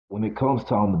When it comes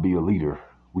time to be a leader,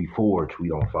 we forge, we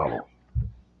don't follow.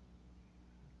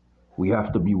 We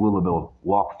have to be willing to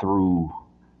walk through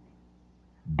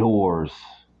doors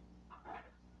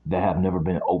that have never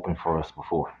been open for us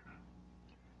before.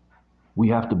 We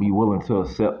have to be willing to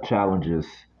accept challenges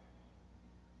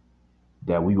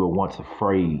that we were once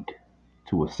afraid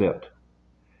to accept.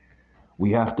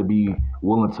 We have to be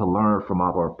willing to learn from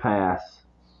our past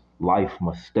life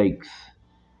mistakes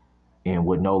and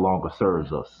what no longer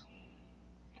serves us.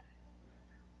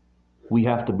 We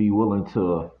have to be willing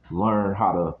to learn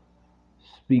how to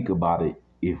speak about it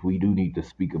if we do need to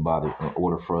speak about it in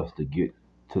order for us to get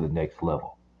to the next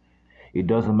level. It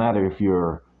doesn't matter if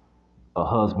you're a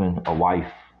husband, a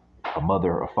wife, a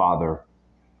mother, a father,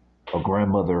 a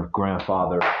grandmother,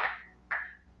 grandfather,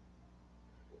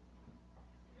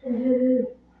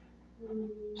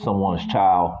 someone's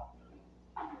child.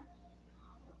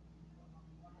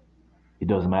 It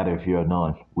doesn't matter if you're a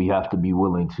nun. We have to be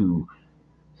willing to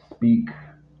speak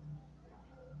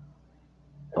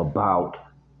about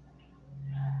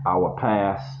our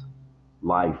past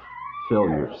life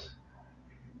failures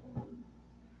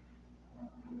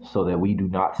so that we do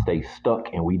not stay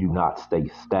stuck and we do not stay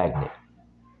stagnant.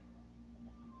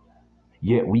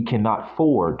 Yet we cannot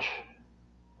forge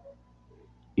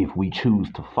if we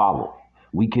choose to follow.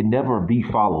 We can never be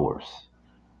followers.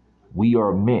 We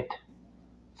are meant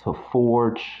to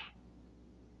forge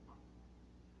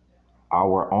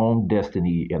our own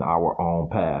destiny and our own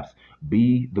path.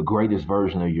 Be the greatest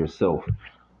version of yourself.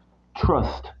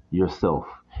 Trust yourself.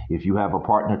 If you have a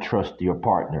partner, trust your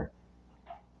partner.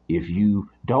 If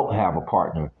you don't have a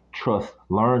partner,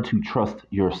 learn to trust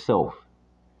yourself.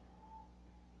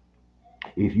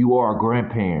 If you are a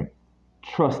grandparent,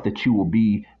 trust that you will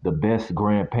be the best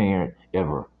grandparent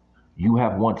ever. You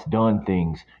have once done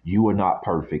things. You are not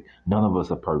perfect. None of us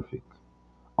are perfect.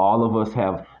 All of us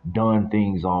have done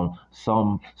things on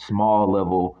some small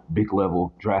level, big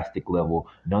level, drastic level.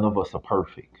 None of us are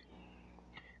perfect.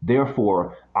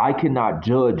 Therefore, I cannot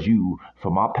judge you for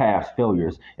my past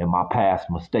failures and my past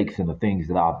mistakes and the things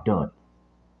that I've done.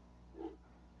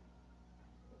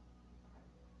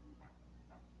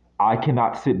 I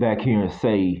cannot sit back here and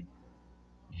say,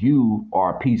 you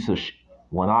are a piece of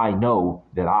when I know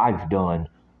that I've done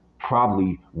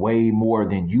probably way more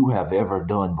than you have ever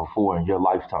done before in your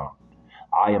lifetime.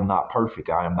 I am not perfect.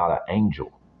 I am not an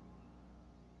angel.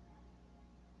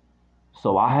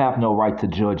 So I have no right to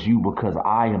judge you because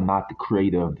I am not the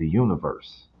creator of the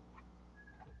universe.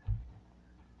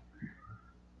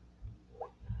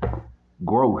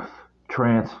 Growth,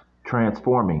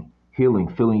 transforming,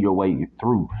 healing, feeling your way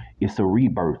through. It's a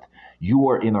rebirth. You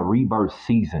are in a rebirth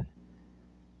season.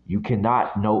 You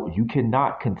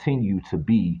cannot continue to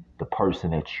be the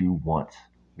person that you once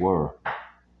were.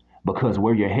 Because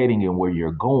where you're heading and where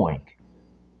you're going,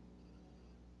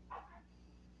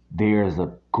 there's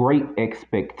a great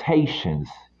expectations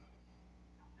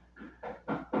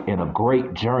and a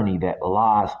great journey that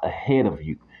lies ahead of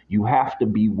you. You have to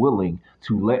be willing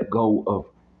to let go of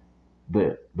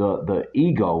the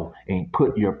ego and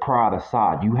put your pride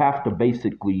aside. You have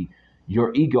to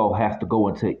your ego has to go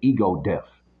into ego death.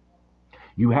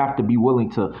 You have to be willing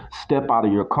to step out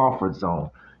of your comfort zone.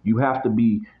 You have to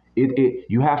be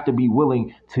you have to be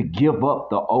willing to give up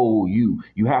the old you.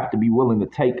 You have to be willing to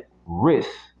take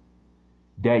risks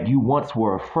that you once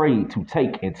were afraid to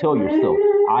take and tell yourself,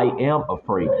 I am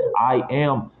afraid. I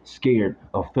am scared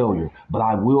of failure, but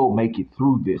I will make it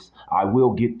through this. I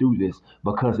will get through this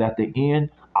because at the end,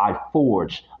 I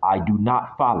forge. I do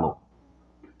not follow.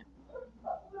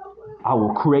 I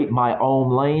will create my own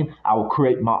lane. I will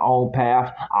create my own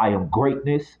path. I am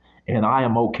greatness and I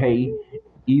am okay.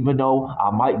 Even though I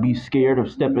might be scared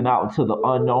of stepping out into the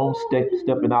unknown,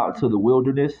 stepping out into the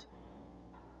wilderness,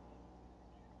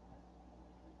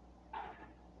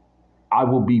 I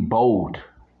will be bold.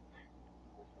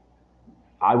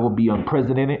 I will be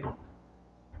unprecedented.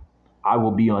 I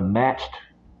will be unmatched.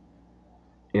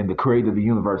 And the creator of the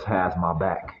universe has my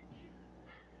back.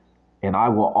 And I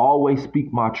will always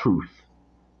speak my truth.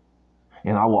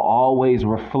 And I will always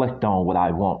reflect on what I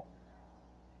want.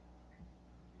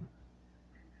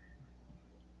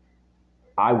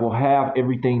 I will have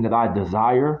everything that I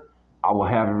desire. I will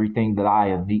have everything that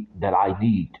I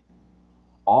need.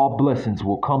 All blessings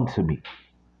will come to me.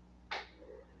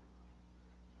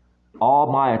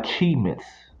 All my achievements,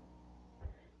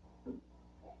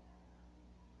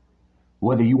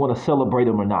 whether you want to celebrate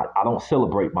them or not, I don't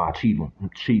celebrate my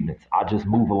achievements. I just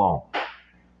move along.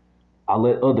 I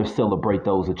let others celebrate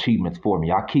those achievements for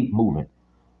me. I keep moving.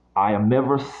 I am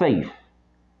never safe.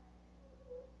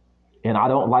 And I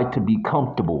don't like to be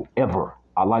comfortable ever.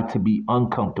 I like to be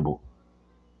uncomfortable.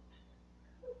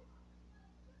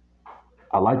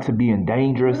 I like to be in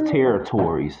dangerous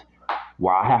territories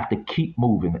where I have to keep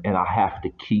moving and I have to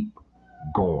keep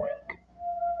going.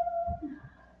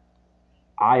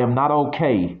 I am not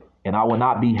okay and I will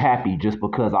not be happy just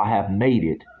because I have made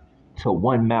it to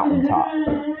one mountaintop.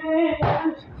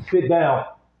 Sit down.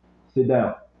 Sit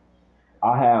down.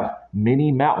 I have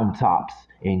many mountaintops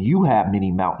and you have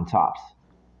many mountaintops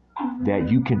that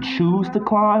you can choose to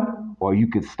climb or you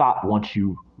can stop once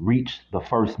you reach the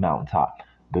first mountaintop.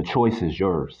 The choice is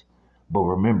yours. But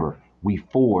remember, we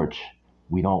forge,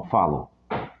 we don't follow.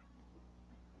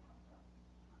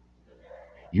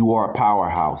 You are a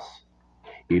powerhouse.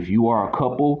 If you are a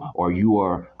couple or you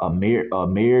are a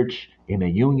marriage in a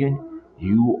union,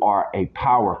 you are a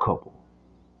power couple.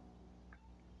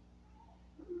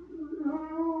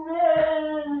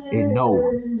 And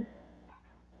know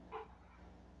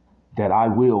that I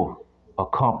will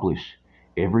accomplish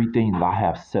everything that I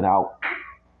have set out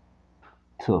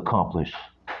to accomplish.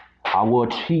 I will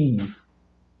achieve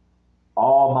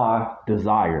all my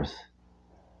desires.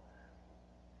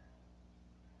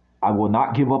 I will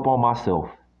not give up on myself.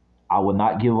 I will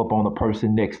not give up on the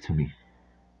person next to me.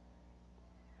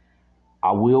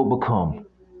 I will become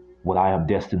what I am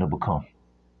destined to become.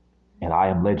 And I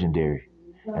am legendary.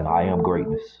 And I am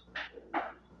greatness.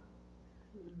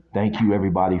 Thank you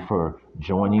everybody for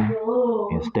joining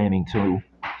and staying tuned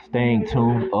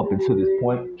up until this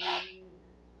point.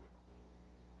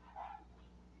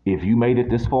 If you made it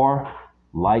this far,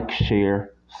 like,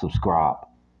 share, subscribe.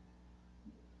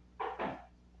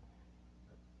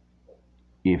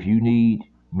 If you need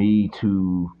me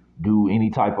to do any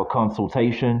type of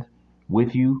consultation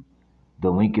with you, the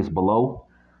link is below.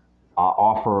 I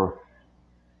offer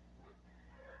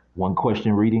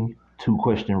 1-question reading,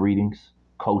 2-question readings,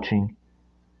 coaching,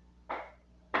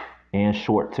 and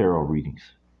short tarot readings.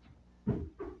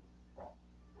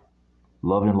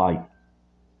 Love and light.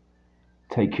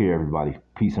 Take care, everybody.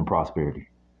 Peace and prosperity.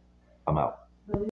 I'm out.